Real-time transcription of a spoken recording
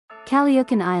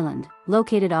Kalyuchin Island,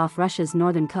 located off Russia's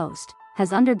northern coast,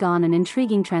 has undergone an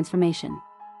intriguing transformation.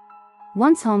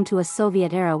 Once home to a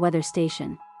Soviet-era weather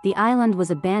station, the island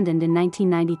was abandoned in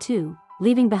 1992,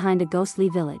 leaving behind a ghostly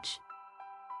village.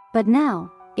 But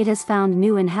now, it has found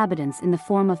new inhabitants in the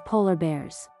form of polar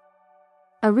bears.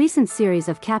 A recent series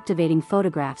of captivating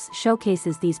photographs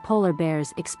showcases these polar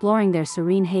bears exploring their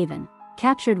serene haven,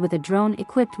 captured with a drone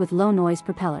equipped with low-noise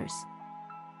propellers.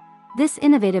 This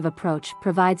innovative approach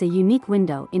provides a unique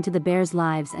window into the bears'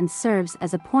 lives and serves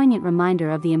as a poignant reminder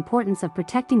of the importance of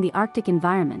protecting the Arctic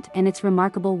environment and its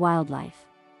remarkable wildlife.